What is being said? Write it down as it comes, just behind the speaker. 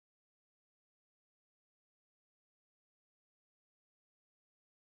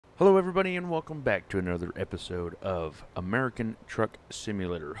Hello, everybody, and welcome back to another episode of American Truck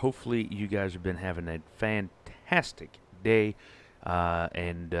Simulator. Hopefully, you guys have been having a fantastic day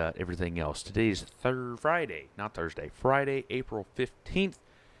and everything else. Today's Friday, not Thursday, Friday, April 15th,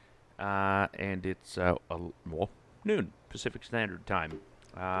 and it's, noon Pacific Standard Time.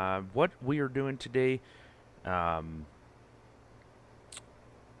 What we are doing today,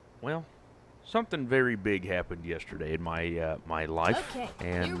 something very big happened yesterday in my my life,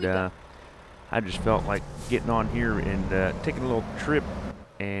 and I just felt like getting on here and taking a little trip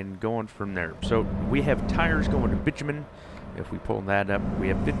and going from there. So we have tires going to bitumen. If we pull that up, we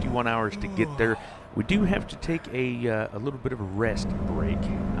have 51 hours to get there. We do have to take a little bit of a rest break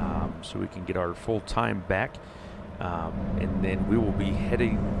so we can get our full time back, and then we will be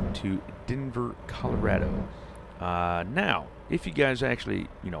heading to Denver, Colorado. Now, if you guys actually,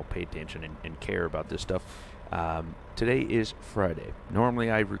 pay attention and care about this stuff, today is Friday.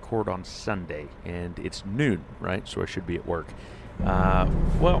 Normally I record on Sunday, and it's noon, right? So I should be at work.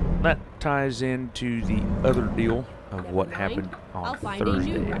 Well, that ties into the other deal of what happened on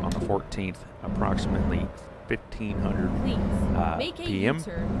Thursday, on the 14th, approximately 1500 p.m.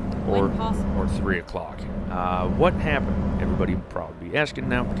 or 3 o'clock. What happened? Everybody will probably be asking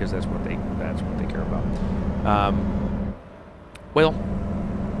now because that's what they care about. Well,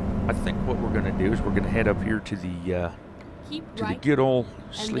 I think what we're going to do is we're going to head up here to the good old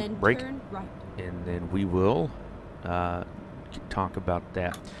sleep break, and then we will talk about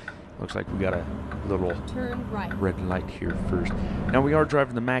that. Looks like we got a little red light here first. Now we are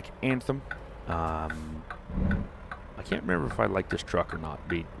driving the Mack Anthem. I can't remember if I like this truck or not, to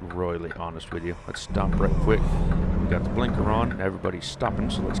be royally honest with you. Let's stop right quick. We got the blinker on. Everybody's stopping,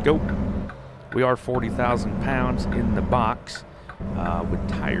 so let's go. We are 40,000 pounds in the box with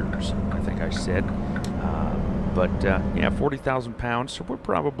tires, I think I said. Yeah, 40,000 pounds, so we're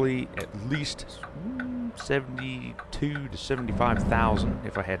probably at least 72 to 75,000,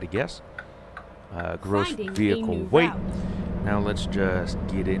 if I had to guess. Gross vehicle weight. Now let's just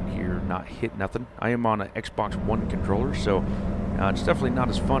get in here, not hit nothing. I am on an Xbox One controller, so it's definitely not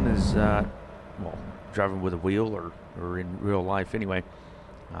as fun as, driving with a wheel or in real life anyway.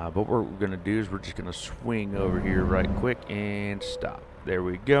 But what we're going to do is we're just going to swing over here right quick and stop. There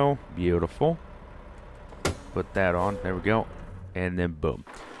we go. Beautiful. Put that on. There we go. And then boom.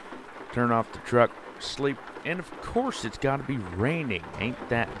 Turn off the truck. Sleep. And of course it's got to be raining. Ain't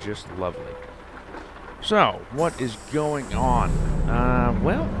that just lovely? So, what is going on?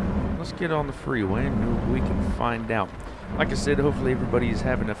 Well, let's get on the freeway and we can find out. Like I said, hopefully everybody is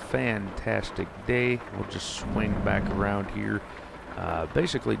having a fantastic day. We'll just swing back around here.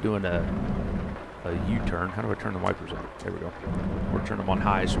 Basically doing a U-turn. How do I turn the wipers on? There we go. We'll turn them on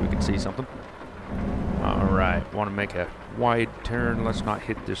high so we can see something. Alright, want to make a wide turn. Let's not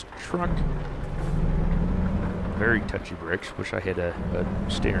hit this truck. Very touchy brakes. Wish I had a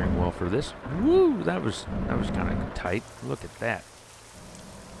steering wheel for this. Woo! That was kind of tight. Look at that.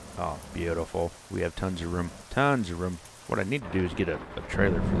 Oh, beautiful. We have tons of room. Tons of room. What I need to do is get a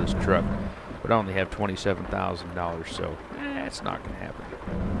trailer for this truck. But I only have $27,000, so it's not going to happen.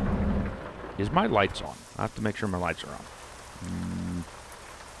 Is my lights on? I have to make sure my lights are on.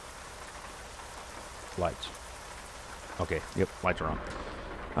 Lights. Okay, yep, lights are on.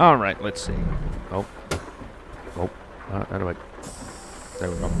 All right, let's see. Oh. How do I...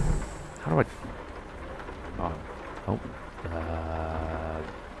 There we go. How do I...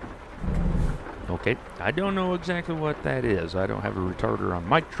 Okay, I don't know exactly what that is. I don't have a retarder on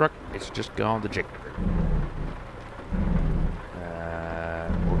my truck. It's just gone the jig.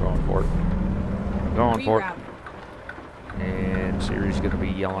 We're going for it. Going for it. And Siri's going to be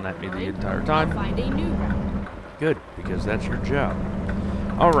yelling at me the entire time. Find a new route. Good, because that's your job.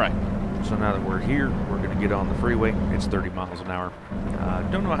 All right. So now that we're here, we're going to get on the freeway. It's 30 miles an hour.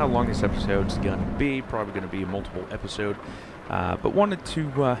 Don't know how long this episode's going to be. Probably going to be a multiple episode. But wanted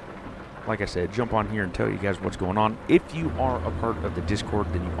to... like I said, jump on here and tell you guys what's going on. If you are a part of the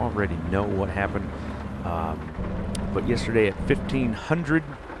Discord, then you already know what happened. But yesterday at 1500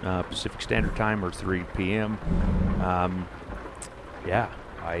 Pacific Standard Time, or 3 p.m., I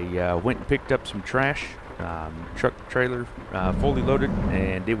went and picked up some trash, truck trailer, fully loaded,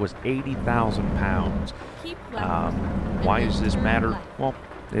 and it was 80,000 pounds. Why does this matter? Well,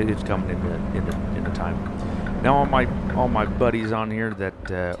 it's coming in the time. Now all my buddies on here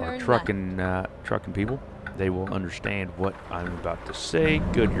that are trucking people, they will understand what I'm about to say.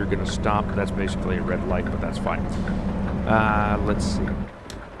 Good, you're gonna stop. That's basically a red light, but that's fine. Let's see.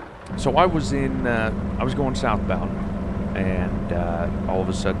 So I was going southbound, and all of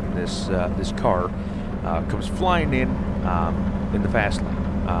a sudden this car comes flying in the fast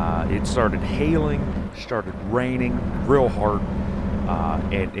lane. It started hailing, started raining real hard,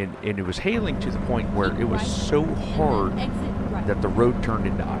 and it was hailing to the point where it was so hard that the road turned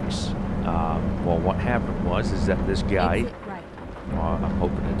into ice. Well, what happened is that this guy, I'm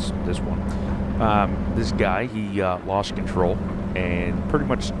hoping it's this one, this guy, he lost control, and pretty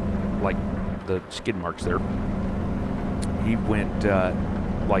much like the skid marks there, he went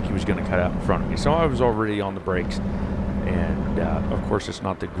like he was going to cut out in front of me. So I was already on the brakes, and of course it's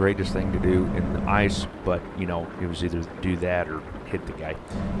not the greatest thing to do in the ice, but you know, it was either do that or hit the guy.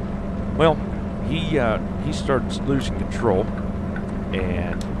 Well, he starts losing control,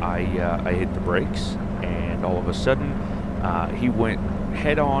 and I hit the brakes, and all of a sudden he went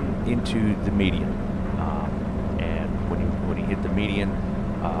head on into the median, and when he hit the median,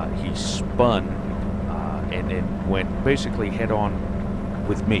 he spun and then went basically head on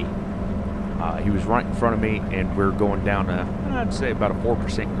with me. He was right in front of me, and we're going down I'd say about a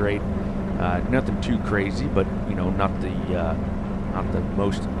 4% grade. Nothing too crazy, but you know, not the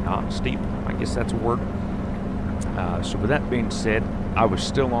most steep, I guess that's a word. So with that being said, I was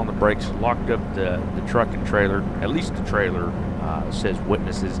still on the brakes, locked up the truck and trailer. At least the trailer says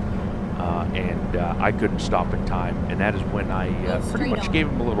witnesses, and I couldn't stop in time, and that is when I pretty much gave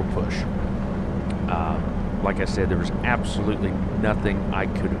him a little push. Like I said, there was absolutely nothing I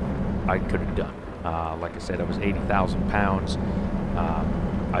could have done. Like I said, I was 80,000 pounds.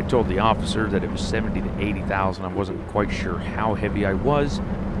 I told the officer that it was 70 to 80,000. I wasn't quite sure how heavy I was,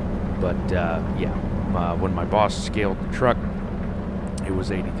 but yeah, when my boss scaled the truck, it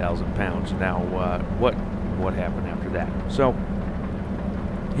was 80,000 pounds. Now, what happened after that? So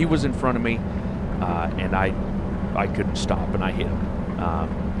he was in front of me, and I couldn't stop, and I hit him.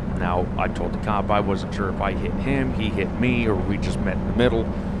 Now, I told the cop I wasn't sure if I hit him, he hit me, or we just met in the middle.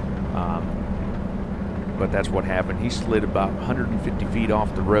 But that's what happened. He slid about 150 feet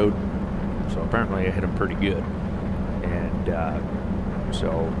off the road, so apparently I hit him pretty good. And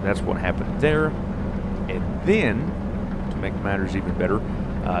so that's what happened there. And then, to make matters even better,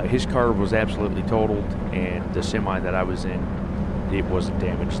 his car was absolutely totaled, and the semi that I was in, it wasn't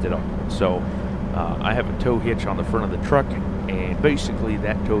damaged at all. So I have a tow hitch on the front of the truck, and basically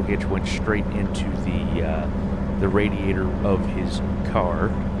that tow hitch went straight into the radiator of his car,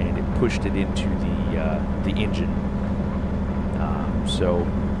 and it pushed it into the engine. So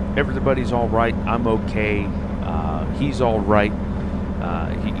everybody's all right. I'm okay. He's all right.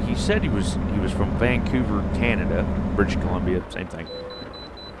 He said he was from Vancouver, Canada, British Columbia, same thing.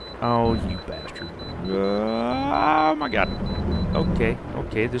 Oh, you bastard! Oh my God. Okay.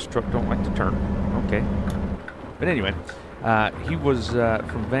 This truck don't like to turn. Okay. But anyway, he was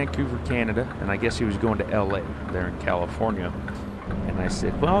from Vancouver, Canada, and I guess he was going to L.A. there in California. And I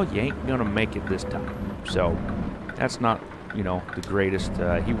said, well, you ain't gonna make it this time. So that's not, you know, the greatest.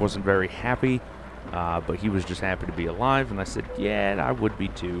 He wasn't very happy, but he was just happy to be alive. And I said, yeah, I would be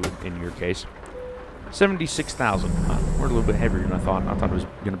too in your case. 76,000. We're a little bit heavier than I thought. I thought it was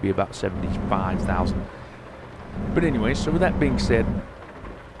going to be about 75,000. But anyway, so with that being said,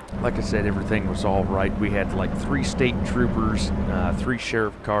 like I said, everything was all right. We had like 3 state troopers, 3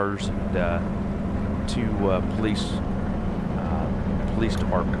 sheriff cars, and 2 police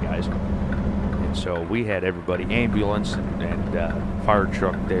department guys. And so we had everybody, ambulance and fire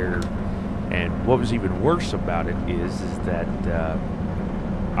truck there. And what was even worse about it is that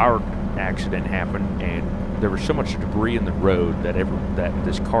our accident happened, and there was so much debris in the road that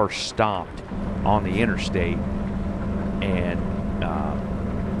this car stopped on the interstate, and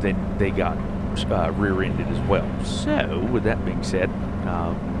then they got rear-ended as well. So with that being said,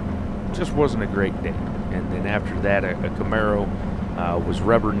 just wasn't a great day. And then after that, a Camaro was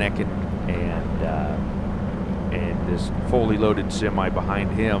rubbernecking, and this fully loaded semi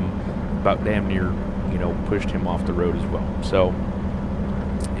behind him about damn near, you know, pushed him off the road as well. So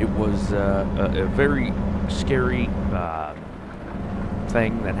it was a very scary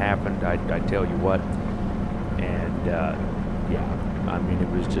thing that happened, I tell you what. And yeah, I mean, it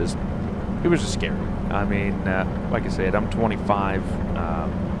was just scary. I mean, like I said, I'm 25.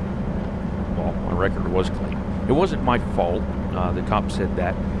 Well, my record was clean. It wasn't my fault. The cop said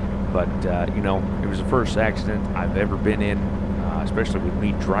that, but you know, it was the first accident I've ever been in, especially with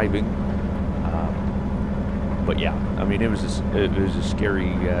me driving. But yeah, I mean, it was a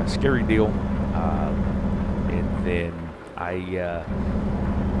scary deal. And then I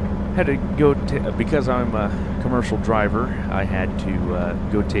had to go because I'm a commercial driver. I had to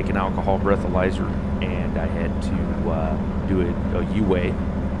go take an alcohol breathalyzer, and I had to do a UA,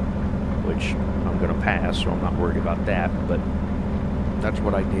 which I'm going to pass, so I'm not worried about that. But that's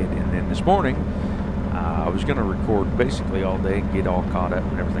what I did. And then this morning, I was going to record basically all day and get all caught up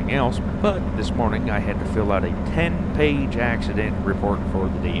and everything else, but this morning I had to fill out a 10-page accident report for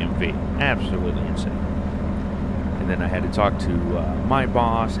the DMV. Absolutely insane. And then I had to talk to my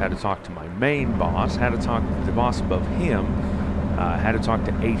boss, had to talk to my main boss, had to talk to the boss above him, had to talk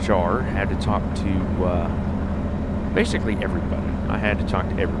to HR, had to talk to basically everybody. I had to talk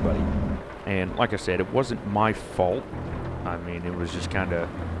to everybody. And like I said, it wasn't my fault. I mean, it was just kind of,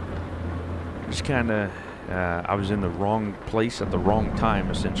 I was in the wrong place at the wrong time,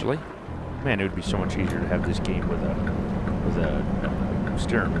 essentially. Man, it would be so much easier to have this game with a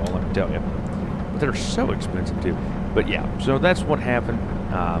steering wheel, let me tell you. But they're so expensive too. But yeah, so that's what happened.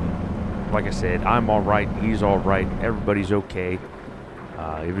 Like I said, I'm all right. He's all right. Everybody's okay.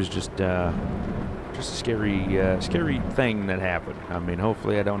 It was just a scary thing that happened. I mean,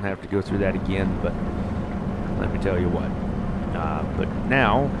 hopefully I don't have to go through that again. But let me tell you what. But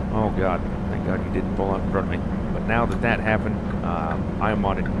now, oh God, thank God you didn't pull out in front of me. But now that happened, I am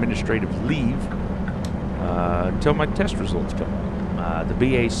on administrative leave until my test results come out. The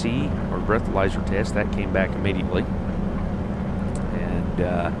BAC, or breathalyzer test, that came back immediately. And,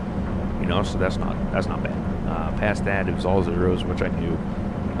 you know, so that's not bad. Past that, it was all zeros, which I knew.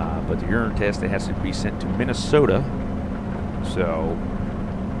 But the urine test, it has to be sent to Minnesota. So,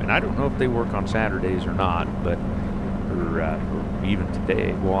 and I don't know if they work on Saturdays or not, but or even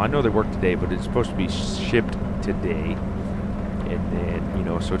today. Well, I know they work today, but it's supposed to be shipped today. And then, you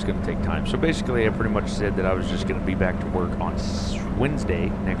know, so it's going to take time. So basically, I pretty much said that I was just going to be back to work on Wednesday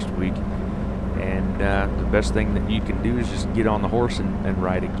next week. And the best thing that you can do is just get on the horse and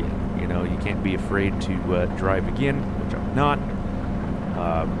ride again. You know, you can't be afraid to drive again, which I'm not.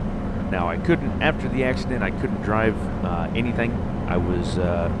 Now, I couldn't, after the accident, I couldn't drive anything. I was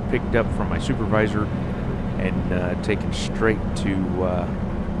picked up from my supervisor and taken straight to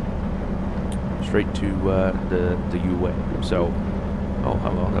the UA. So, oh,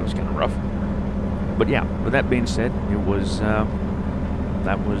 hello, that was kind of rough. But yeah, with that being said, it was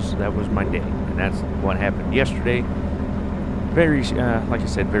that was my day, and that's what happened yesterday. Very, like I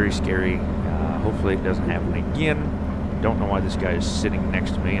said, very scary. Hopefully, it doesn't happen again. Don't know why this guy is sitting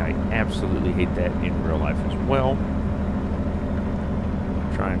next to me. I absolutely hate that in real life as well.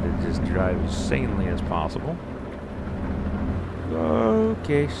 Trying to just drive as sanely as possible.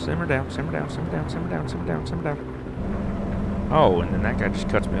 Okay, simmer down, simmer down, simmer down, simmer down, simmer down, simmer down. Oh, and then that guy just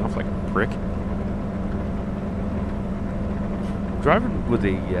cuts me off like a prick. Driving with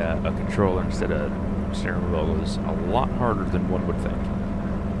a controller instead of steering wheel is a lot harder than one would think.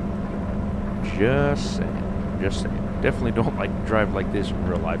 Just saying, just saying. Definitely don't like to drive like this in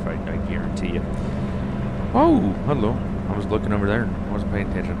real life, I guarantee you. Oh, hello. I was looking over there and wasn't paying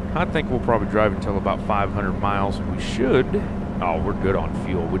attention. I think we'll probably drive until about 500 miles. We should. Oh, we're good on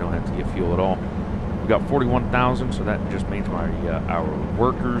fuel. We don't have to get fuel at all. We've got 41,000, so that just means our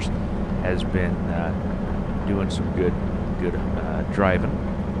workers has been doing some good driving.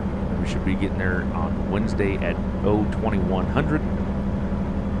 We should be getting there on Wednesday at 2100.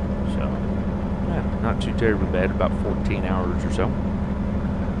 So, yeah, not too terribly bad, about 14 hours or so.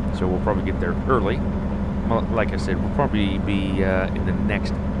 So we'll probably get there early. Well, like I said, we'll probably be in the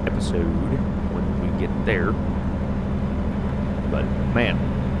next episode when we get there. But, man,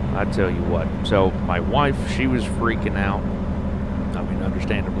 I tell you what. So, my wife, she was freaking out. I mean,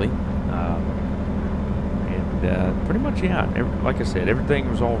 understandably. And pretty much, yeah, like I said, everything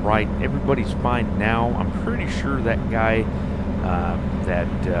was all right. Everybody's fine now. I'm pretty sure that guy that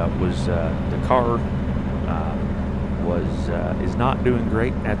was the car is not doing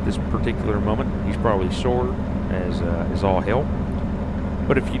great at this particular moment. He's probably sore as all hell.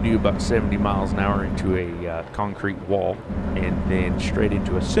 But if you do about 70 miles an hour into a concrete wall and then straight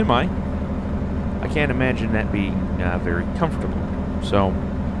into a semi, I can't imagine that being very comfortable. So,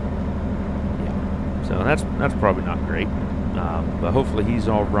 yeah. So that's probably not great. But hopefully he's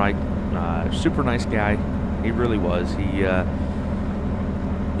all right. Super nice guy. He really was.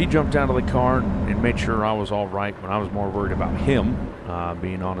 He jumped out of the car and made sure I was all right when I was more worried about him,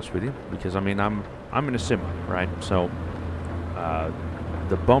 being honest with you. Because, I mean, I'm in a semi, right? So,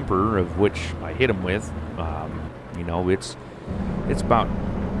 the bumper of which I hit him with, you know, it's about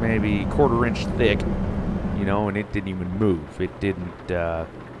maybe quarter-inch thick, you know, and it didn't even move. It didn't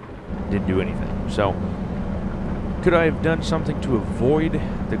do anything. So, could I have done something to avoid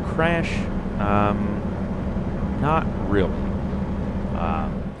the crash? Not really.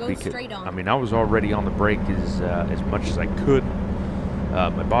 Go straight on. I mean, I was already on the brake as much as I could.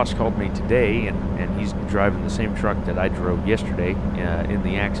 My boss called me today, and he's driving the same truck that I drove yesterday in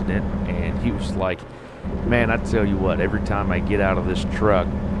the accident, and he was like, man, I tell you what, every time I get out of this truck,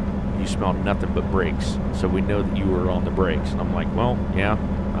 you smell nothing but brakes. So we know that you were on the brakes. And I'm like, well, yeah,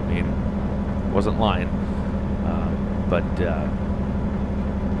 I mean, wasn't lying. But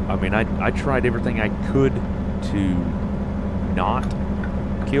I mean, I tried everything I could to not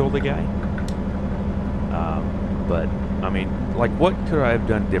kill the guy. But I mean, like, what could I have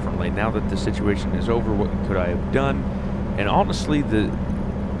done differently now that the situation is over? What could I have done? And honestly,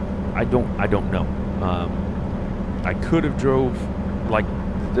 I don't know. I could have drove, like,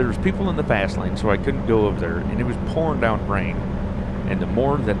 there's people in the fast lane, so I couldn't go over there, and it was pouring down rain. And the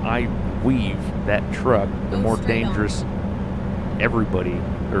more that I weave that truck, the more dangerous everybody,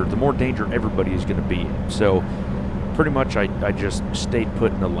 or the more danger everybody is going to be in. So pretty much I just stayed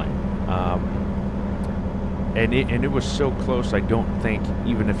put in the lane. And it was so close, I don't think,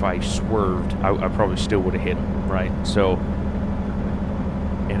 even if I swerved, I probably still would have hit him, right? So,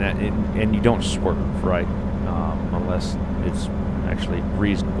 and you don't swerve, right? Unless it's actually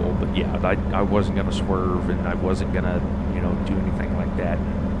reasonable. But yeah, I wasn't going to swerve, and I wasn't going to, do anything like that.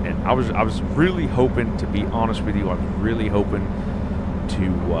 And I was really hoping, to be honest with you, I was really hoping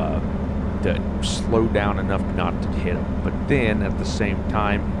to slow down enough not to hit him. But then at the same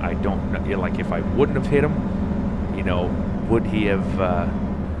time, I don't know, like, if I wouldn't have hit him, would he have,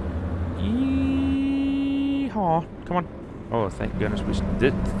 yeehaw, come on. Oh, thank goodness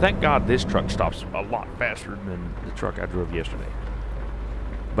thank God this truck stops a lot faster than the truck I drove yesterday.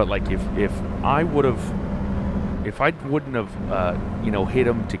 But like, if I wouldn't have, hit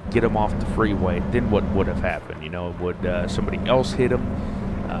him to get him off the freeway, then what would have happened? Would somebody else hit him?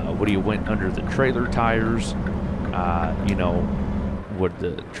 Would he have went under the trailer tires? Would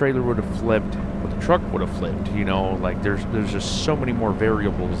the trailer would have flipped? Would the truck would have flipped? Like, there's just so many more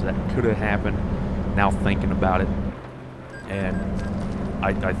variables that could have happened now thinking about it. And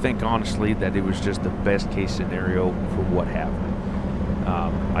I think, honestly, that it was just the best case scenario for what happened.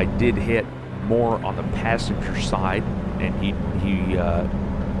 I did hit more on the passenger side, and he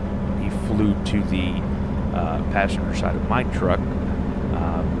flew to the passenger side of my truck,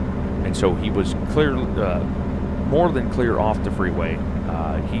 and so he was clear, more than clear off the freeway.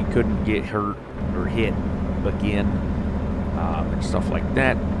 He couldn't get hurt or hit again, and stuff like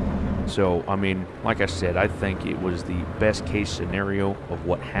that. So, I mean, like I said, I think it was the best case scenario of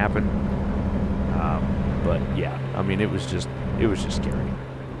what happened. But yeah, I mean, it was just scary.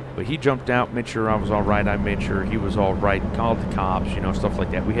 But he jumped out, made sure I was all right. I made sure he was all right, called the cops, stuff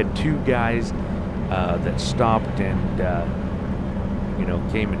like that. We had two guys that stopped and,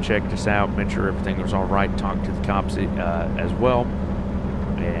 came and checked us out, made sure everything was all right, talked to the cops as well.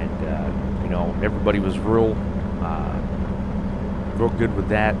 And, everybody was real good with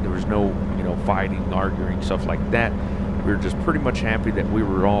that. There was no, fighting, arguing, stuff like that. We were just pretty much happy that we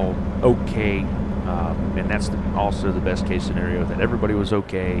were all okay. And that's also the best case scenario, that everybody was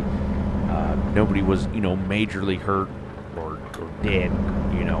okay. Nobody was, majorly hurt or dead,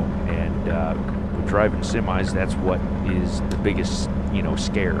 and with driving semis, that's what is the biggest,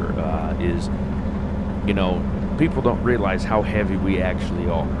 scare, is, people don't realize how heavy we actually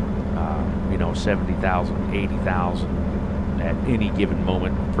are. 70,000, 80,000 at any given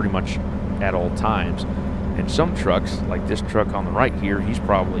moment, pretty much at all times. And some trucks, like this truck on the right here, he's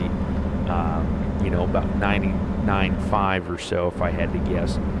probably, about 99.5 or so, if I had to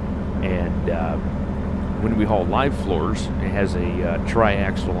guess. And when we haul live floors, it has a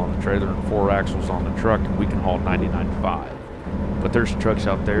tri-axle on the trailer and 4 axles on the truck, and we can haul 99.5. But there's trucks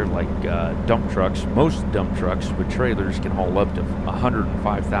out there like dump trucks. Most dump trucks with trailers can haul up to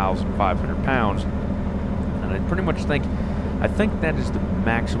 105,500 pounds. And I pretty much think that is the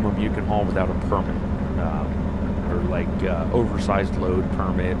maximum you can haul without a permit, or like oversized load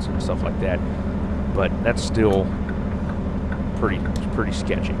permits and stuff like that. But that's still pretty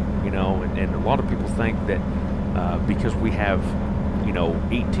sketchy, and a lot of people think that because we have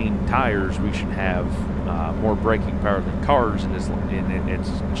 18 tires, we should have more braking power than cars, and it's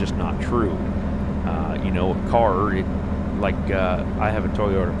just not true. A car, I have a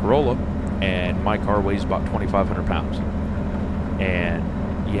Toyota Corolla, and my car weighs about 2,500 pounds, and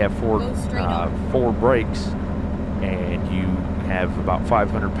you have four brakes, and you have about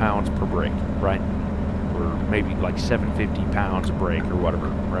 500 pounds per brake, right? Or maybe like 750 pounds a brake or whatever,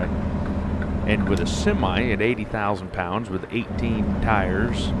 right? And with a semi at 80,000 pounds with 18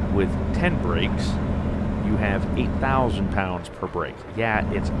 tires with 10 brakes, you have 8,000 pounds per brake. Yeah,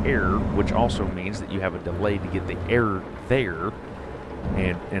 it's air, which also means that you have a delay to get the air there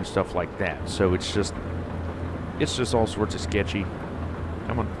and stuff like that. So it's just all sorts of sketchy.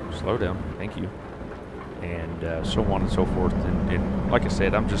 Come on, slow down. Thank you. And so on and so forth. And like I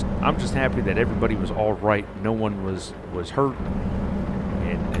said, I'm just happy that everybody was all right. No one was hurt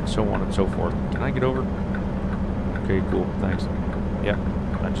and so on and so forth. Can I get over? Okay, cool, thanks. Yeah,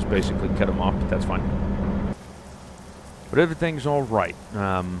 I just basically cut him off, but that's fine. But everything's all right.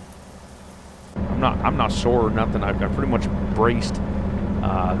 I'm not sore or nothing. I've pretty much braced.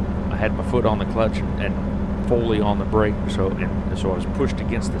 I had my foot on the clutch and fully on the brake, so I was pushed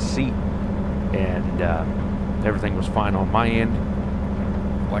against the seat, and everything was fine on my end.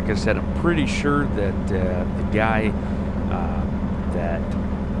 Like I said, I'm pretty sure that the guy that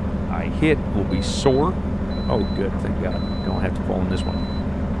I hit will be sore. Oh, good, thank God. Don't have to fall in this one.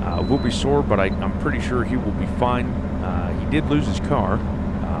 Will be sore, but I'm pretty sure he will be fine. He did lose his car.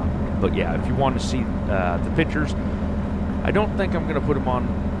 But yeah, if you want to see the pictures, I don't think I'm going to put them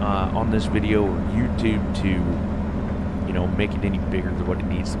on this video or YouTube to, you know, make it any bigger than what it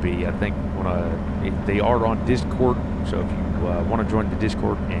needs to be. I think they are on Discord, so if you want to join the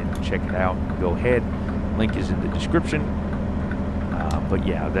Discord and check it out, go ahead. Link is in the description. But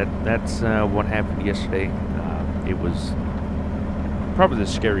yeah, that's what happened yesterday. It was probably the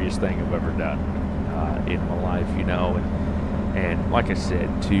scariest thing I've ever done in my life, you know. And like I said,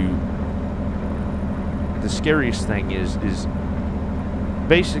 the scariest thing is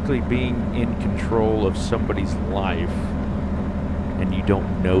basically being in control of somebody's life and you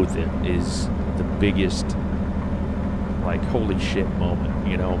don't know them is the biggest, like, holy shit moment,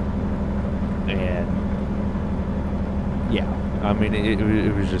 you know. And yeah, I mean,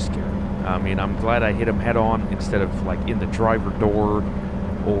 it was just scary. I mean, I'm glad I hit him head on instead of like in the driver door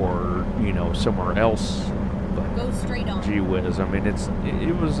or, you know, somewhere else. But go straight on. Gee whiz, I mean, it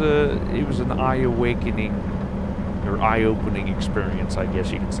was an eye-awakening or eye-opening experience, I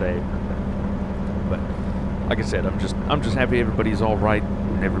guess you could say. But like I said, I'm just happy everybody's all right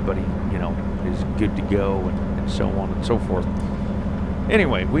and everybody, you know, is good to go and so on and so forth.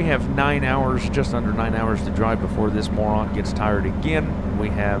 Anyway, we have 9 hours, just under 9 hours to drive before this moron gets tired again. We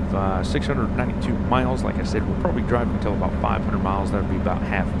have 692 miles. Like I said, we'll probably drive until about 500 miles. That would be about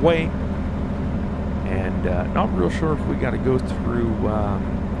halfway. And not real sure if we got to go through,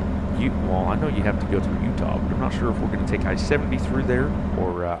 well, I know you have to go through Utah, but I'm not sure if we're going to take I-70 through there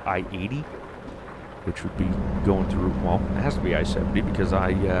or I-80, which would be going through, well, it has to be I-70 because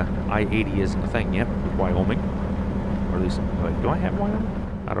I-80 isn't a thing yet with Wyoming. Or at least, wait, do I have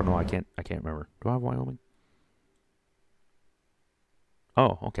Wyoming? I don't know. I can't remember. Do I have Wyoming?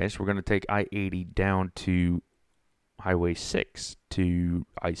 Oh, okay. So we're going to take I-80 down to Highway 6 to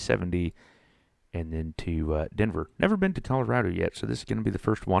I-70 and then to Denver. Never been to Colorado yet, so this is going to be the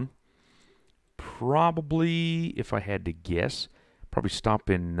first one. Probably, if I had to guess, probably stop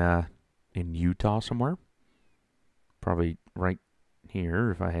in Utah somewhere. Probably right here,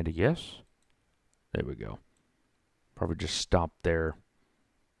 if I had to guess. There we go. Probably just stop there.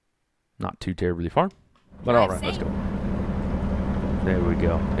 Not too terribly far. But alright, let's go. There we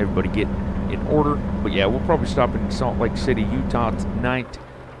go. Everybody get in order. But yeah, we'll probably stop in Salt Lake City, Utah tonight.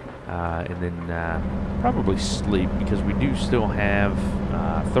 And then probably sleep because we do still have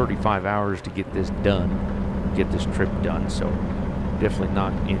 35 hours to get this done. Get this trip done. So definitely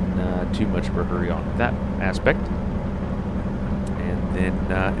not in too much of a hurry on that aspect. And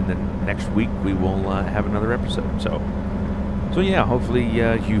then next week we will have another episode. So yeah, hopefully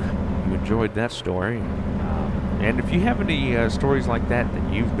you enjoyed that story. And if you have any stories like that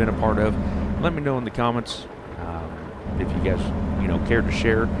you've been a part of, let me know in the comments. If you guys, you know, care to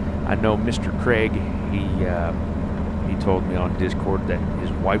share. I know Mr. Craig, he told me on Discord that his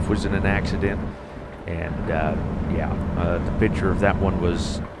wife was in an accident, and yeah, the picture of that one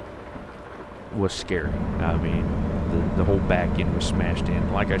was scary. I mean, the whole back end was smashed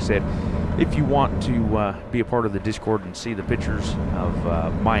in. Like I said, if you want to be a part of the Discord and see the pictures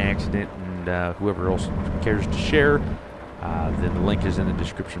of my accident and whoever else cares to share, then the link is in the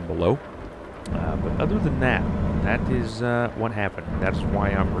description below. But other than that, that is what happened. That's why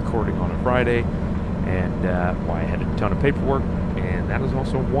I'm recording on a Friday, and why I had a ton of paperwork, and that is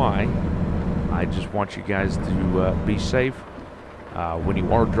also why I just want you guys to be safe. When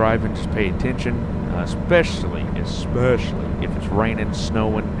you are driving, just pay attention, especially if it's raining,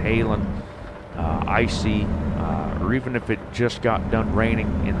 snowing, hailing, icy, or even if it just got done raining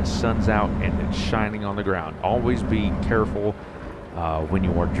and the sun's out and it's shining on the ground. Always be careful when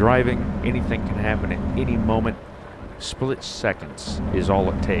you are driving. Anything can happen at any moment. Split seconds is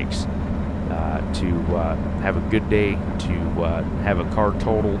all it takes to have a good day, to have a car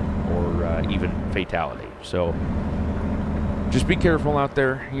total, or even fatality. So just be careful out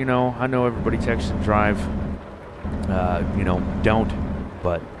there. You know, I know everybody texts and drive. You know, don't.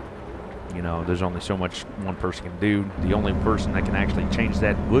 But, you know, there's only so much one person can do. The only person that can actually change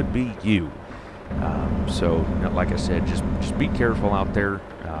that would be you. So, you know, like I said, just be careful out there.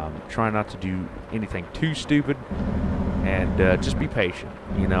 Try not to do anything too stupid, and just be patient.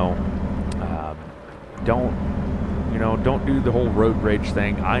 Don't do the whole road rage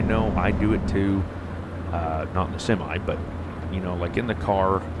thing. I know I do it too. Not in the semi, but like in the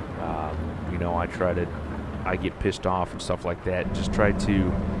car. I get pissed off and stuff like that. Just try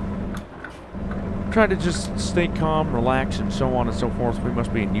to just stay calm, relax, and so on and so forth. We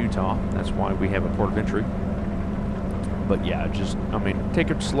must be in Utah. That's why we have a port of entry. But yeah, take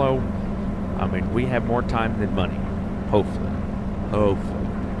it slow. We have more time than money. Hopefully.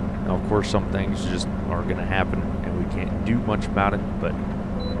 Now, of course, some things just are going to happen, and we can't do much about it. But,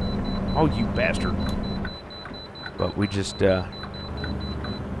 oh, you bastard. But we just got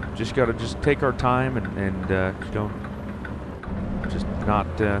to take our time and just not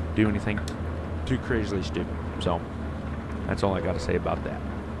do anything too crazily stupid. So that's all I got to say about that.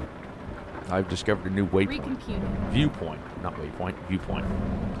 I've discovered a new viewpoint.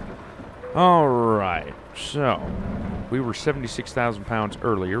 All right, so we were 76,000 pounds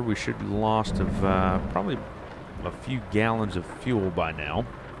earlier. We should have lost probably a few gallons of fuel by now.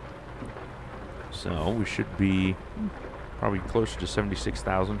 So we should be probably closer to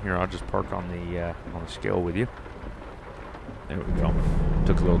 76,000. Here, I'll just park on the scale with you. There we go.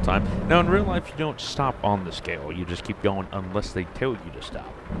 Took a little time. Now, in real life, you don't stop on the scale. You just keep going unless they tell you to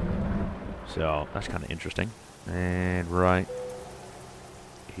stop. So that's kind of interesting. And right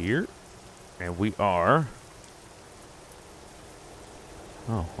here, and we are.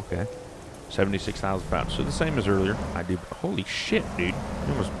 Oh, okay. 76,000 pounds. So the same as earlier. Holy shit, dude! You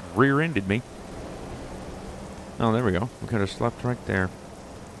almost rear-ended me. Oh, there we go. We could have slept right there.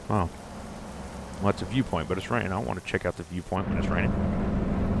 Wow. Well, it's a viewpoint, but it's raining. I want to check out the viewpoint when it's raining.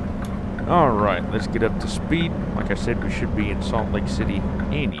 All right, let's get up to speed. Like I said, we should be in Salt Lake City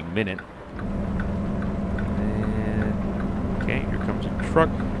any minute. And, okay, here comes a truck.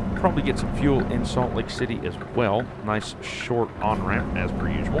 Probably get some fuel in Salt Lake City as well. Nice short on-ramp, as per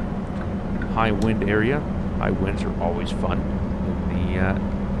usual. High wind area. High winds are always fun.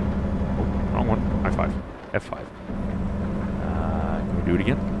 Wrong one. High five. F5. Can we do it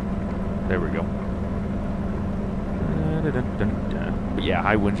again? There we go. But yeah,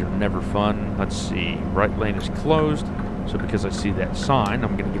 high winds are never fun. Let's see. Right lane is closed. So because I see that sign,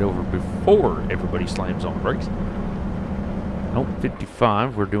 I'm going to get over before everybody slams on brakes. Nope,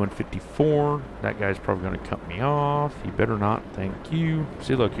 55. We're doing 54. That guy's probably going to cut me off. He better not. Thank you.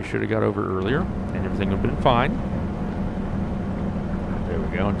 See, look, you should have got over earlier, and everything would have been fine. There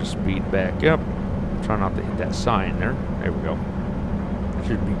we go. And just speed back up. Try not to hit that sign there. There we go.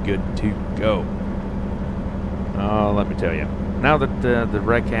 Should be good to go. Oh, let me tell you. Now that the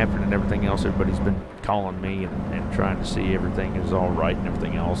wreck happened and everything else, everybody's been calling me and trying to see everything is all right and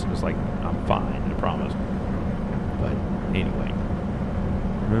everything else. And it's like, I'm fine, I promise. But anyway.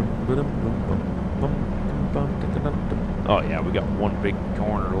 Oh, yeah, we got one big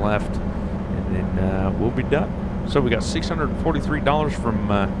corner left. And then we'll be done. So we got $643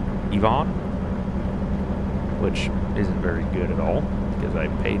 from Yvonne, which isn't very good at all, because I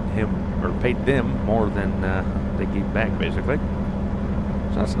paid them more than they gave back, basically.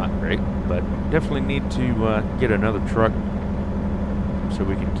 So that's not great, but definitely need to get another truck so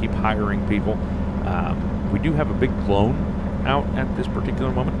we can keep hiring people. We do have a big loan out at this particular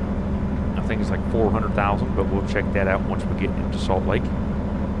moment. I think it's like $400,000, but we'll check that out once we get into Salt Lake,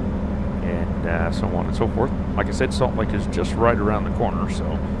 and so on and so forth. Like I said, Salt Lake is just right around the corner,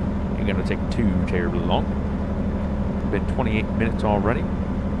 so ain't gonna take too terribly long. Been 28 minutes already,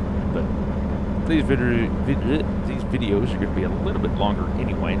 but these videos are going to be a little bit longer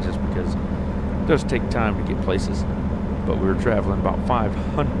anyway, just because it does take time to get places. But we were traveling about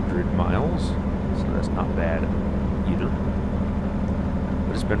 500 miles, so that's not bad either.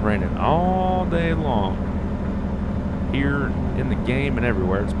 But it's been raining all day long here in the game and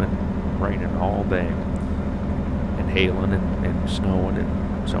everywhere. It's been raining all day, and hailing and snowing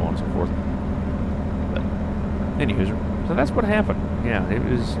and so on and so forth. Anywho, so that's what happened. Yeah, it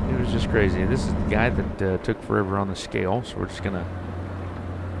was just crazy. This is the guy that took forever on the scale, so we're just gonna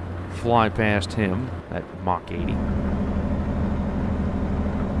fly past him at Mach 80.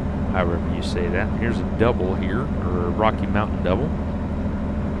 However you say that. Here's a double here, or a Rocky Mountain double.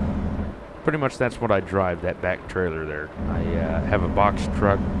 Pretty much that's what I drive, that back trailer there. I have a box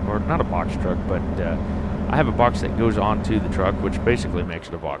truck, or not a box truck, but I have a box that goes onto the truck, which basically makes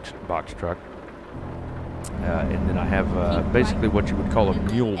it a box truck. And then I have basically what you would call a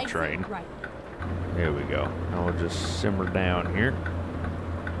mule train. There we go. Now we'll just simmer down here.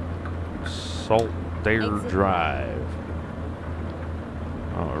 Saltair Drive.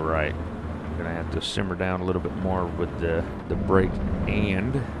 All right. I'm gonna have to simmer down a little bit more with the brake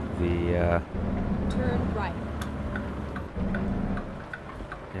and the turn right.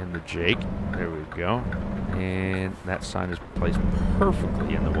 And the Jake. There we go. And that sign is placed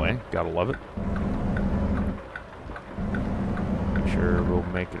perfectly in the way. Gotta love it. Make sure we'll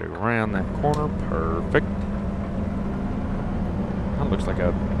make it around that corner. Perfect. That looks like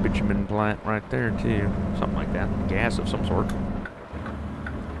a bitumen plant right there too. Something like that. Gas of some sort.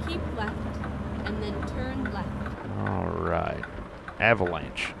 Keep left and then turn left. Alright.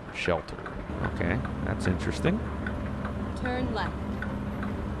 Avalanche shelter. Okay, that's interesting. Turn left.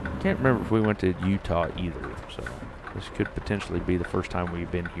 Can't remember if we went to Utah either, so this could potentially be the first time we've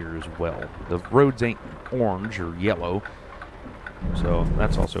been here as well. The roads ain't orange or yellow, so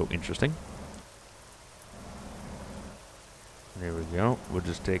that's also interesting. There we go. We'll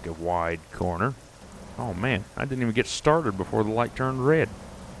just take a wide corner. Oh man, I didn't even get started before the light turned red.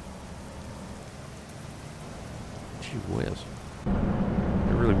 Gee whiz.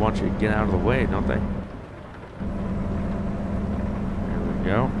 They really want you to get out of the way, don't they? There we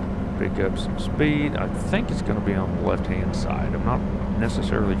go. Pick up some speed. I think it's going to be on the left-hand side. I'm not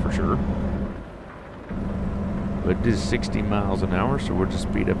necessarily for sure. But it is 60 miles an hour, so we'll just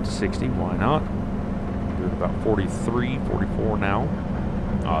speed up to 60. Why not? Doing about 43, 44 now.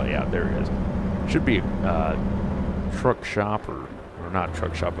 Oh, yeah, there it is. Should be a truck shop, or not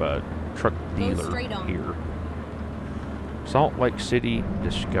truck shop, a truck dealer here. Salt Lake City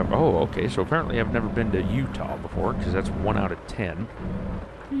Discover. Oh, okay, so apparently I've never been to Utah before, because that's 1 out of 10.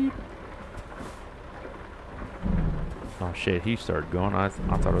 Oh shit, he started going. I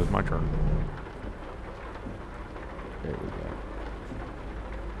thought it was my turn. There we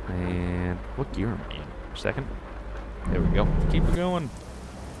go. And what gear am I in? Second? There we go. Keep it going.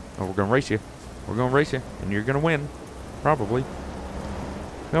 Oh, we're gonna race you. We're gonna race you, and you're gonna win. Probably.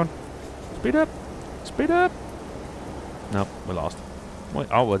 Going. Speed up. Speed up. Nope, we lost. Wait,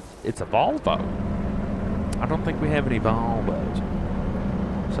 oh, it's a Volvo. I don't think we have any Volvos.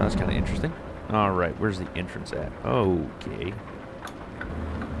 So that's kind of interesting. Alright, where's the entrance at? Okay.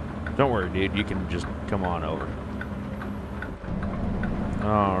 Don't worry, dude. You can just come on over.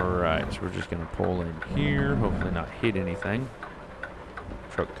 Alright, so we're just going to pull in here. Hopefully not hit anything.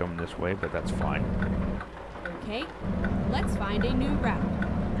 Truck coming this way, but that's fine. Okay, let's find a new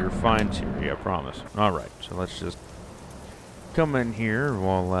route. You're fine, Siri, I promise. Alright, so let's just come in here.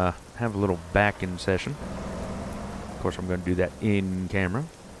 We'll have a little back-in session. Of course, I'm going to do that in camera,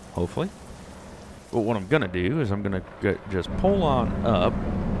 hopefully. But what I'm going to do is I'm going to just pull on up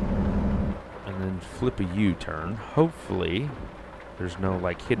and then flip a U-turn. Hopefully, there's no,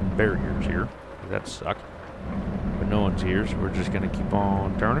 like, hidden barriers here. That'd suck. But no one's here, so we're just going to keep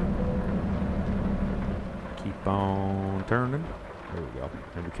on turning. Keep on turning. There we go.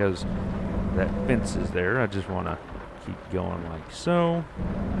 And because that fence is there, I just want to keep going like so.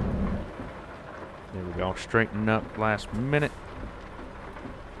 There we go. Straighten up last minute.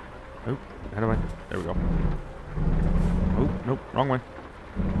 Oh, how do I? There we go. Oh, nope, wrong way.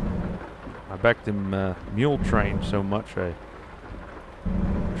 I backed them mule train so much I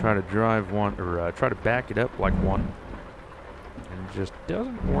try to drive one, or try to back it up like one, and it just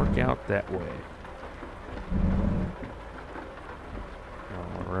doesn't work out that way.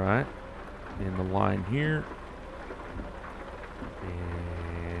 Alright, in the line here,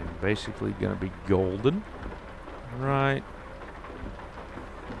 and basically gonna be golden. Right.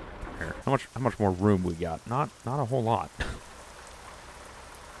 Here. How much more room we got? Not a whole lot.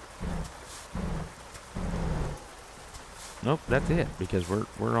 Nope, that's it, because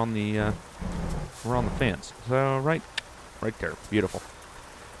we're on the fence. So right there, beautiful.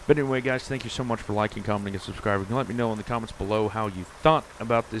 But anyway, guys, thank you so much for liking, commenting, and subscribing. Let me know in the comments below how you thought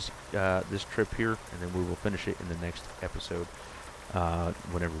about this this trip here, and then we will finish it in the next episode.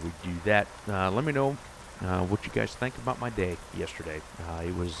 Whenever we do that, let me know what you guys think about my day yesterday.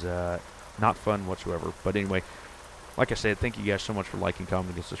 It was not fun whatsoever. But anyway, like I said, thank you guys so much for liking,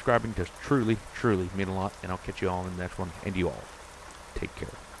 commenting, and subscribing. Just truly, truly mean a lot. And I'll catch you all in the next one. And you all, take care.